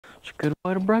It's a good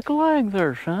way to break a leg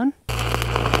there, son.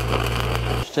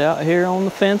 Just out here on the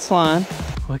fence line.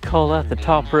 We call that the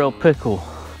top rail pickle.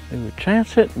 Do we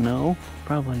chance it? No,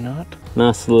 probably not.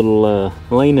 Nice little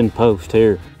leaning post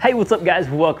here. Hey, what's up guys?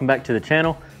 Welcome back to the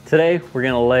channel. Today, we're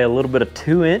gonna lay a little bit of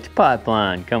 2-inch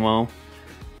pipeline. Come on.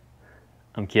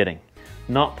 I'm kidding.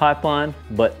 Not pipeline,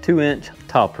 but 2-inch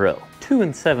top rail.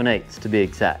 2 7/8 to be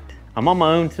exact. I'm on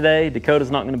my own today. Dakota's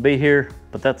not gonna be here,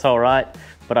 but that's all right.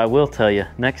 But I will tell you,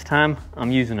 next time I'm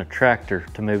using a tractor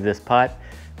to move this pipe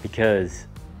because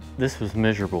this was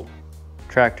miserable.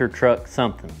 Tractor, truck,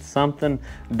 something,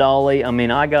 dolly. I mean,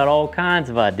 I got all kinds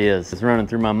of ideas. It's running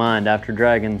through my mind after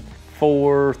dragging 3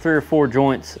 or 4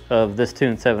 joints of this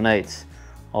 2 7/8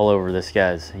 all over this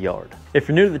guy's yard. If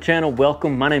you're new to the channel,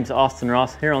 welcome. My name's Austin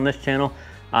Ross. Here on this channel,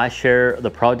 I share the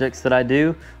projects that I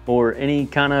do or any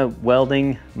kind of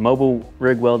welding, mobile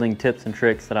rig welding tips and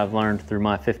tricks that I've learned through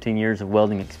my 15 years of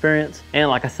welding experience. And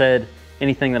like I said,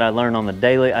 anything that I learn on the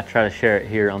daily, I try to share it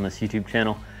here on this YouTube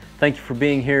channel. Thank you for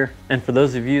being here. And for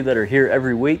those of you that are here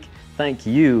every week, thank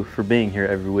you for being here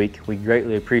every week. We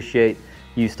greatly appreciate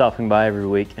you stopping by every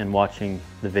week and watching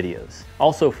the videos.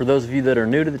 Also, for those of you that are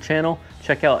new to the channel,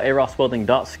 check out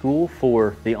arosswelding.school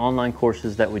for the online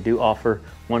courses that we do offer,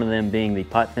 one of them being the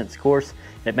pipe fence course.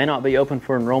 It may not be open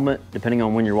for enrollment depending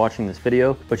on when you're watching this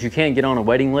video, but you can get on a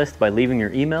waiting list by leaving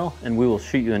your email and we will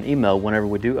shoot you an email whenever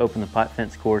we do open the pipe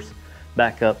fence course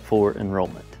back up for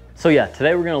enrollment. So yeah,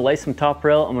 today we're gonna lay some top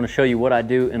rail. I'm gonna show you what I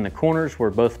do in the corners where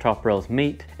both top rails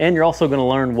meet, and you're also gonna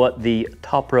learn what the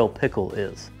top rail pickle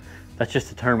is. That's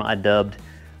just a term I dubbed.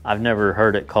 I've never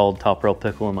heard it called top rail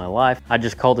pickle in my life. I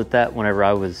just called it that whenever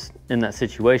I was in that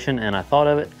situation and I thought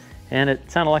of it, and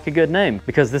it sounded like a good name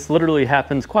because this literally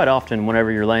happens quite often whenever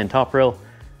you're laying top rail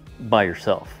by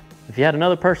yourself. If you had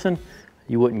another person,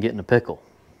 you wouldn't get in a pickle.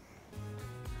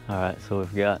 All right, so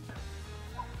we've got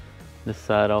this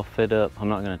side all fit up. I'm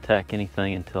not gonna tack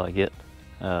anything until I get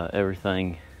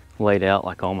everything laid out,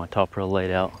 like all my top rail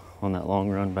laid out on that long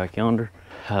run back yonder.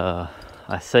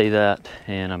 I say that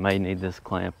and I may need this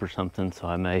clamp or something, so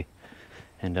I may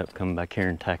end up coming back here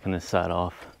and tacking this side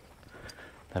off.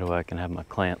 That way I can have my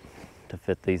clamp to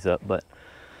fit these up, but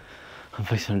I'm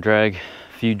fixing to drag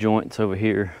a few joints over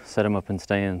here, set them up in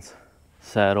stands,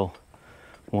 saddle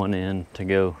one end to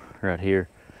go right here,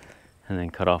 and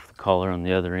then cut off the collar on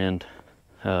the other end.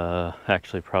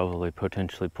 Actually probably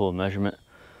potentially pull a measurement.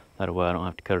 That way I don't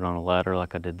have to cut it on a ladder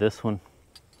like I did this one.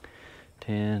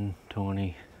 10,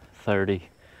 20, 30.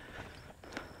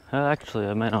 Actually,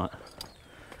 I may not.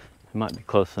 It might be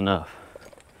close enough.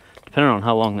 Depending on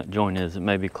how long that joint is, it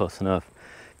may be close enough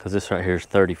because this right here is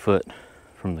 30 foot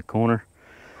from the corner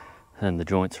and the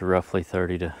joints are roughly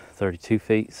 30 to 32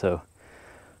 feet. So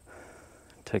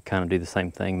to kind of do the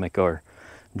same thing, make our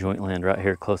joint land right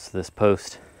here close to this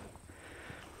post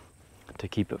to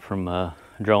keep it from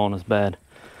drawing as bad.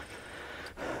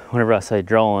 Whenever I say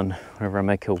drawing, whenever I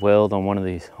make a weld on one of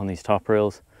these, on these top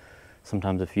rails,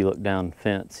 sometimes if you look down the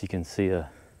fence, you can see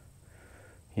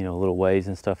little waves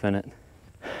and stuff in it.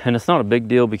 And it's not a big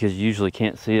deal because you usually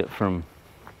can't see it from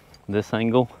this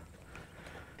angle.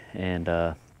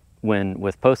 And when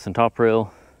with post and top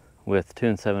rail, with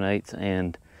 2 7/8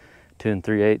 and 2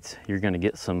 3/8, you're gonna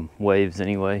get some waves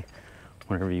anyway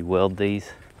whenever you weld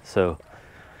these. So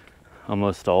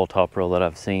almost all top rail that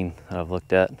I've seen, that I've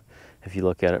looked at, if you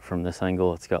look at it from this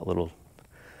angle, it's got little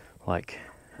like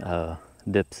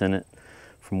dips in it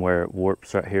from where it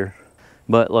warps right here.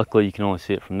 But luckily you can only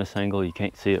see it from this angle. You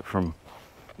can't see it from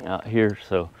out here,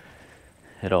 so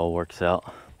it all works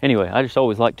out. Anyway, I just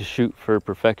always like to shoot for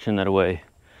perfection. That way,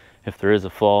 if there is a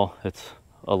flaw, it's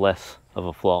a less of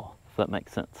a flaw, if that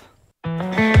makes sense.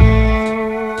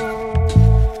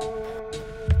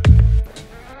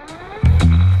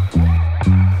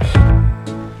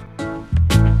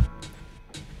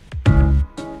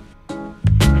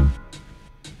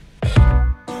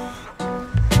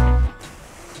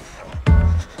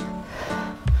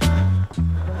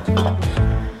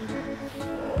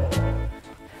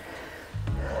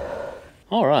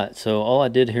 All right, so all I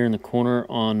did here in the corner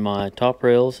on my top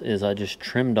rails is I just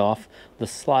trimmed off the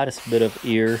slightest bit of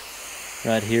ear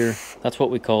right here. That's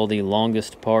what we call the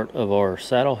longest part of our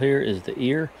saddle here, is the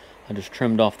ear. I just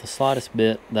trimmed off the slightest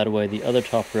bit, that way the other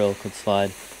top rail could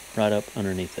slide right up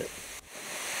underneath it.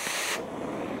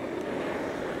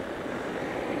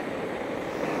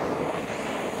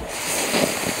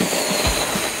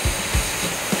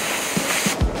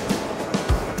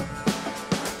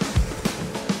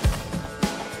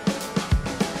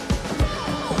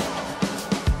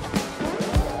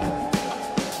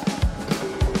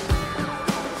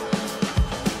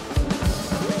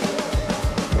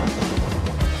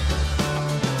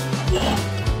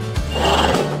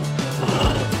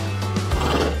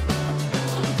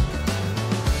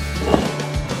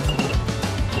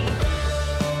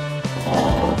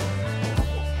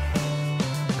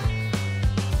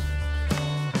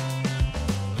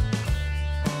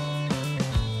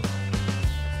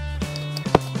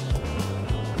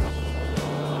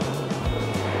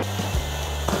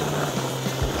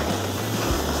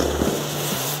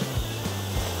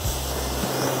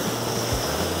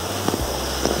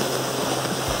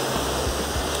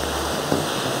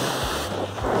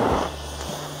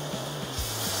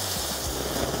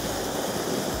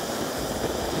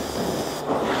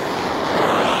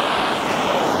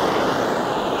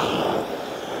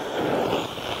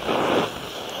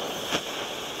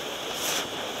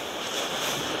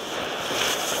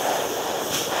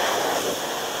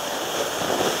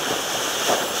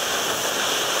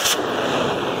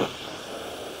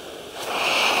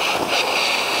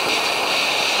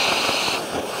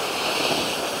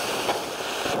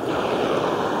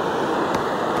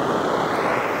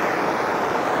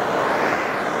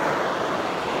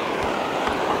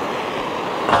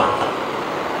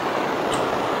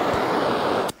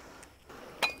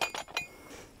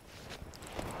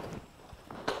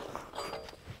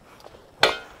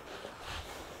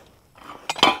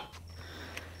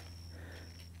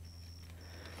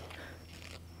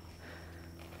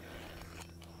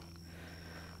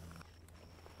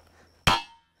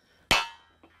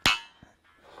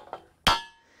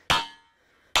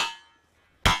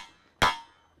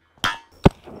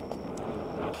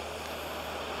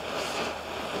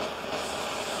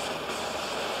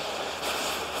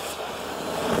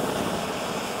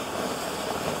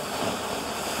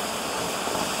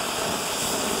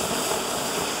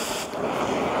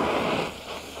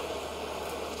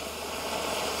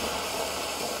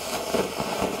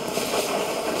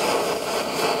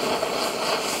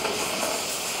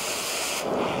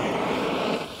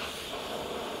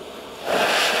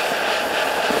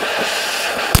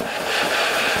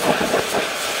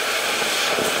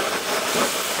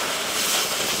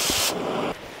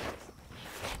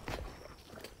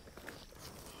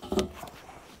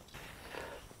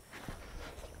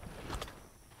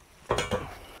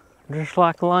 just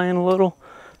like laying a little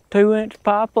 2-inch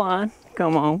pipeline.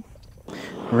 Come on.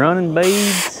 Running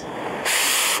beads,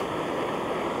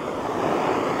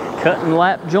 cutting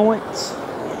lap joints,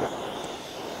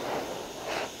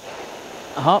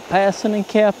 hot passing and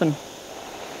capping.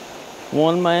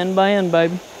 One-man band,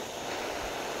 baby.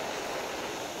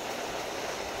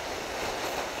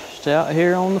 Just out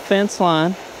here on the fence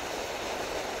line.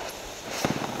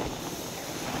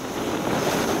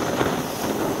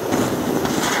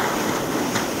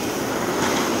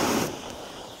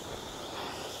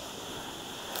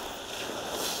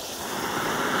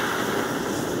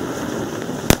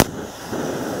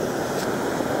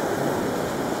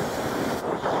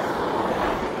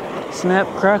 Snap,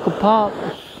 crackle, pop.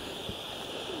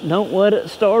 Don't let it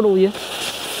startle you.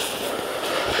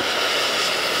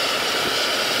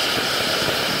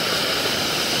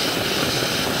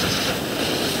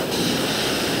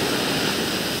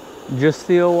 Just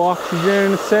the old oxygen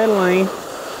and acetylene.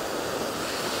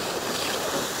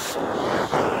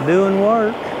 Doing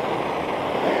work.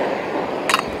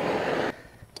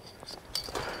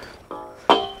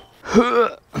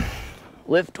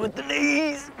 Lift with the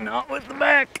knees, not with the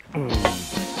back.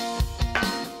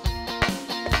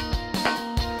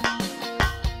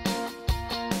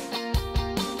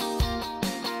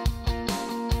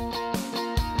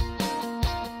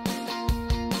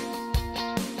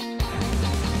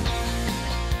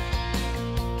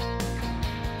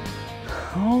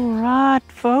 All right,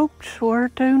 folks, where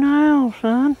to now,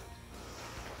 son?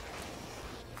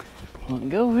 Let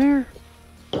go here.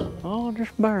 Oh,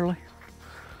 just barely.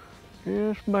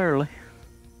 Just barely.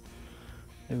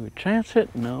 Do we chance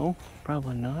it? No,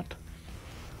 probably not.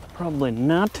 Probably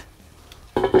not.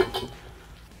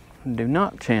 Do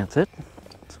not chance it.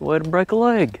 It's a way to break a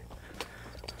leg.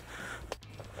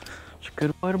 It's a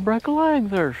good way to break a leg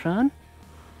there, son.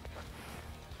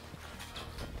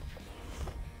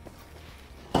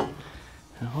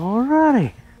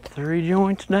 Alrighty, 3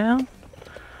 joints down.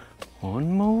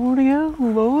 1 more to go,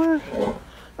 boys.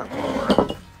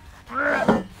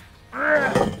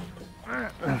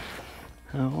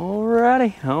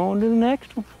 Alrighty, on to the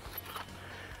next one.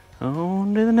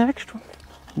 On to the next one.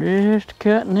 Just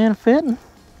cutting and a fitting.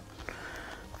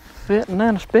 Fitting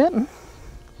and a spitting.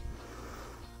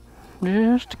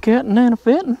 Just a cutting and a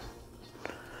fitting.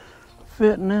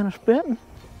 Fitting and a spitting.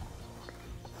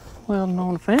 Welding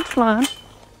on the fence line.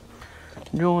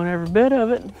 Enjoying every bit of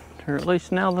it, or at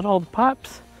least now that all the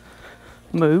pipes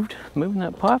moved. Moving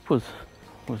that pipe was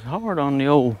hard on the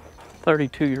old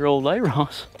 32-year-old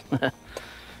Aros.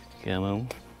 Come on.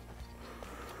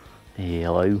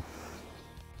 Hello.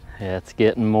 It's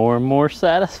getting more and more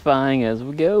satisfying as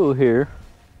we go here.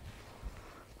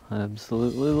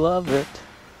 Absolutely love it.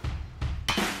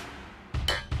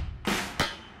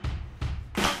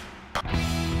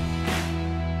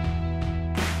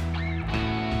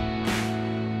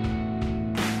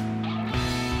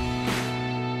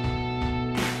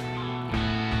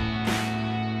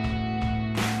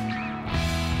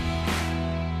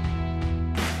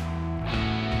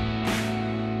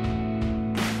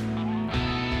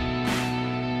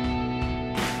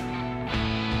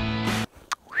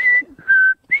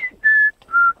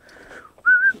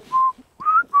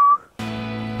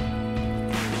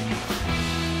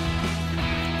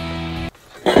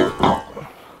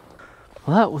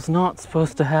 Well, that was not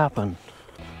supposed to happen.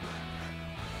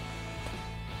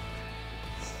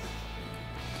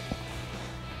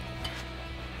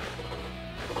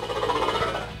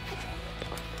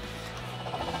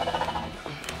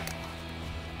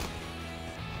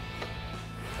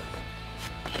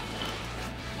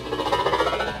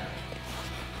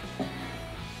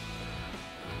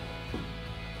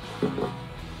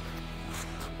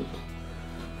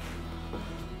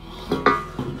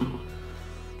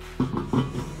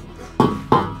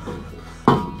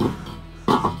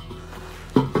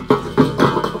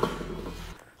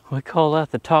 We call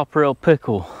that the top rail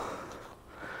pickle.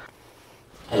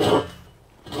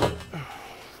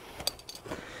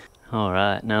 All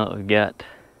right, now that we've got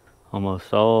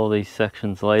almost all these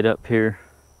sections laid up here,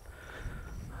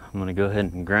 I'm gonna go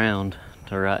ahead and ground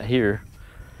to right here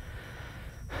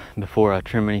before I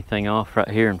trim anything off right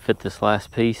here and fit this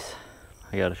last piece.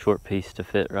 I got a short piece to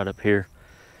fit right up here,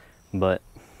 but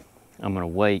I'm gonna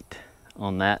wait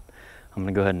on that. I'm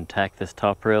gonna go ahead and tack this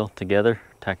top rail together,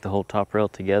 tack the whole top rail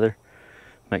together,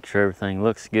 make sure everything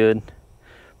looks good.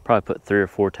 Probably put 3 or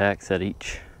 4 tacks at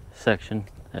each section,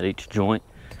 at each joint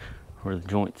where the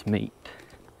joints meet.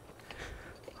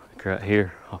 Like right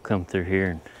here, I'll come through here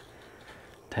and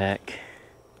tack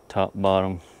top,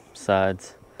 bottom,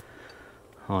 sides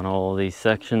on all these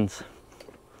sections.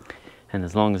 And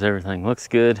as long as everything looks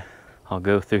good, I'll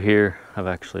go through here. I've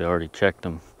actually already checked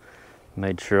them,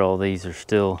 made sure all these are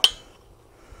still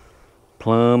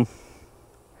plumb.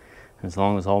 As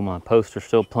long as all my posts are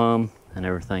still plumb and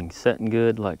everything's setting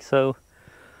good like so,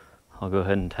 I'll go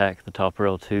ahead and tack the top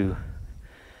rail to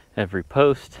every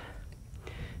post,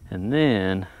 and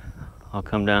then I'll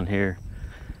come down here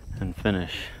and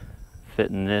finish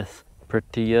fitting this.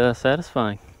 Pretty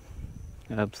satisfying.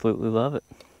 Absolutely love it.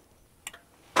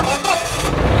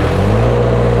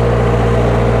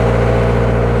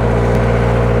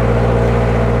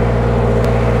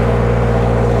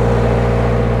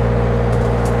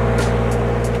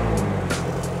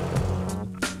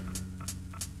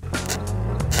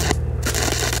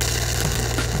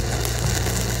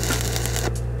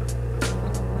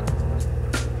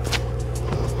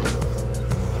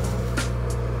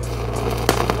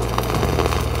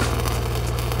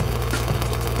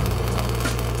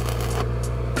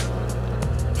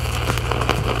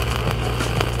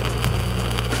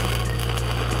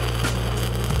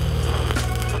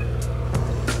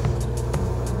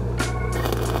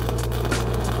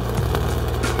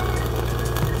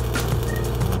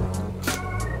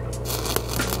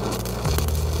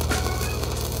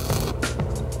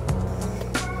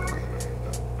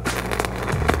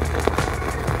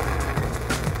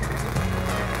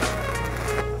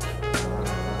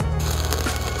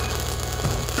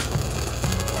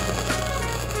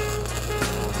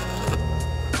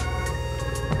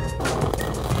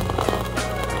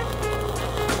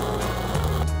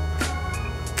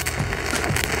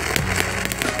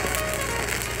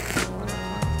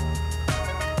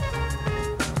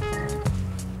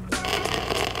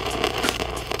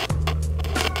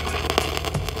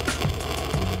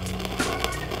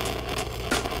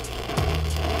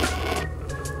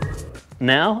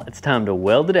 Now it's time to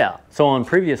weld it out. So on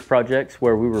previous projects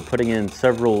where we were putting in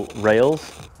several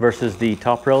rails versus the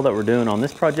top rail that we're doing on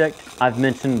this project, I've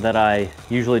mentioned that I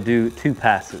usually do 2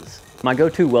 passes. My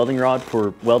go-to welding rod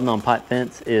for welding on pipe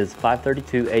fence is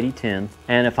 532/8010,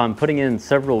 and if I'm putting in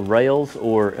several rails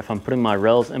or if I'm putting my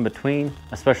rails in between,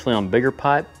 especially on bigger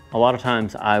pipe, a lot of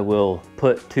times I will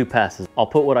put 2 passes. I'll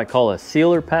put what I call a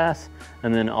sealer pass,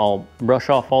 and then I'll brush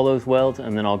off all those welds,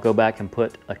 and then I'll go back and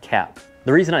put a cap.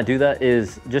 The reason I do that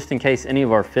is just in case any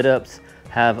of our fit ups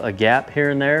have a gap here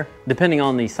and there. Depending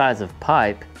on the size of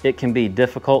pipe, it can be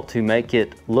difficult to make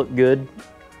it look good,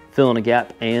 filling a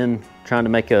gap and trying to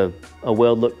make a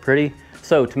weld look pretty.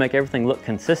 So to make everything look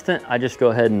consistent, I just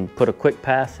go ahead and put a quick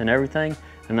pass in everything,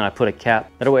 and then I put a cap.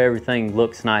 That way everything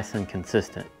looks nice and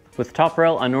consistent. With top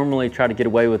rail, I normally try to get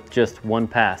away with just 1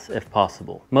 pass if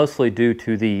possible, mostly due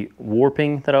to the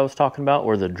warping that I was talking about,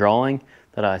 or the drawing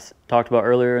that I talked about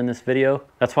earlier in this video.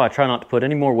 That's why I try not to put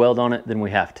any more weld on it than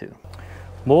we have to.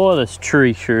 Boy, this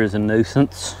tree sure is a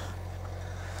nuisance.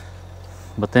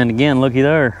 But then again, looky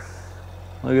there.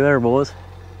 Looky there, boys.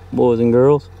 Boys and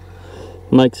girls.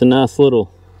 Makes a nice little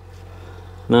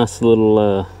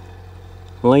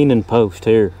leaning post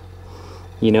here.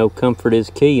 You know, comfort is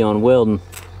key on welding.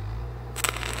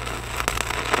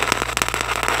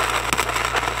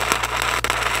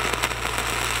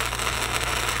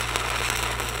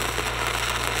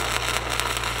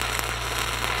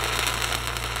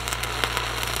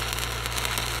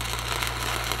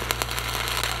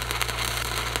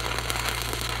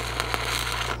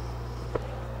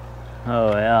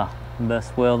 Oh yeah,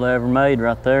 best weld I ever made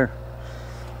right there,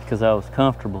 because I was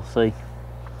comfortable, see.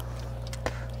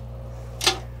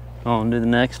 On to the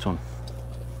next one.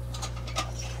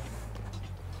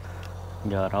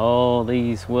 Got all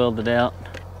these welded out,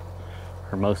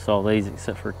 or most all these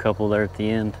except for a couple there at the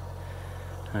end.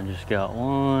 I just got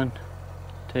 1,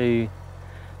 2,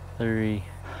 3,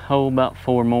 about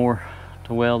 4 more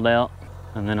to weld out,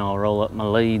 and then I'll roll up my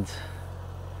leads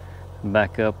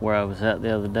back up where I was at the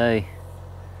other day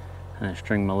and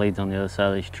string my leads on the other side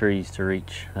of these trees to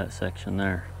reach that section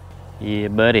there. Yeah,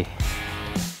 buddy.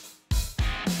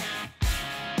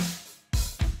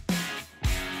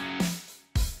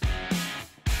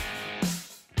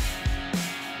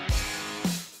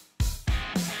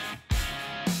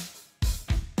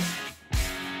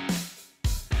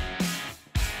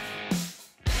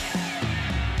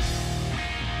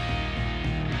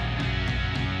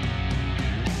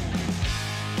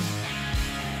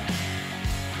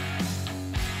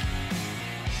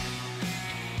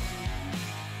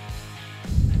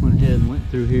 Went ahead and went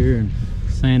through here and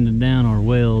sanded down our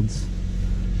welds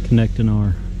connecting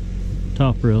our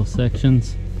top rail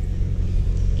sections.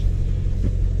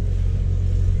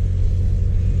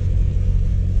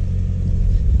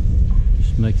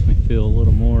 Just makes me feel a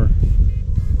little more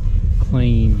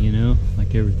clean, you know,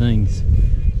 like everything's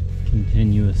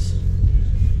continuous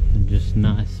something just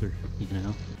nicer, you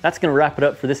know. That's gonna wrap it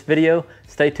up for this video.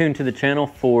 Stay tuned to the channel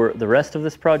for the rest of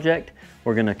this project.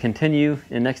 We're gonna continue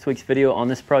in next week's video on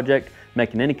this project,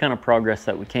 making any kind of progress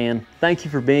that we can. Thank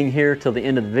you for being here till the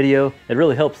end of the video. It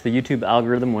really helps the YouTube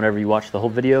algorithm whenever you watch the whole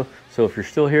video. So if you're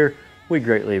still here, we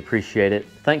greatly appreciate it.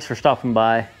 Thanks for stopping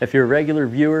by. If you're a regular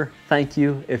viewer, thank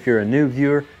you. If you're a new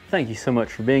viewer, thank you so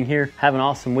much for being here. Have an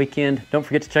awesome weekend. Don't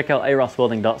forget to check out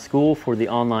arosswelding.school for the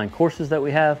online courses that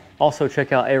we have. Also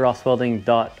check out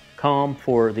arosswelding.com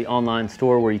for the online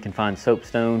store where you can find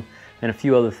soapstone and a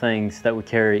few other things that we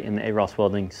carry in the Aross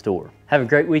Welding store. Have a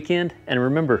great weekend, and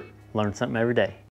remember, learn something every day.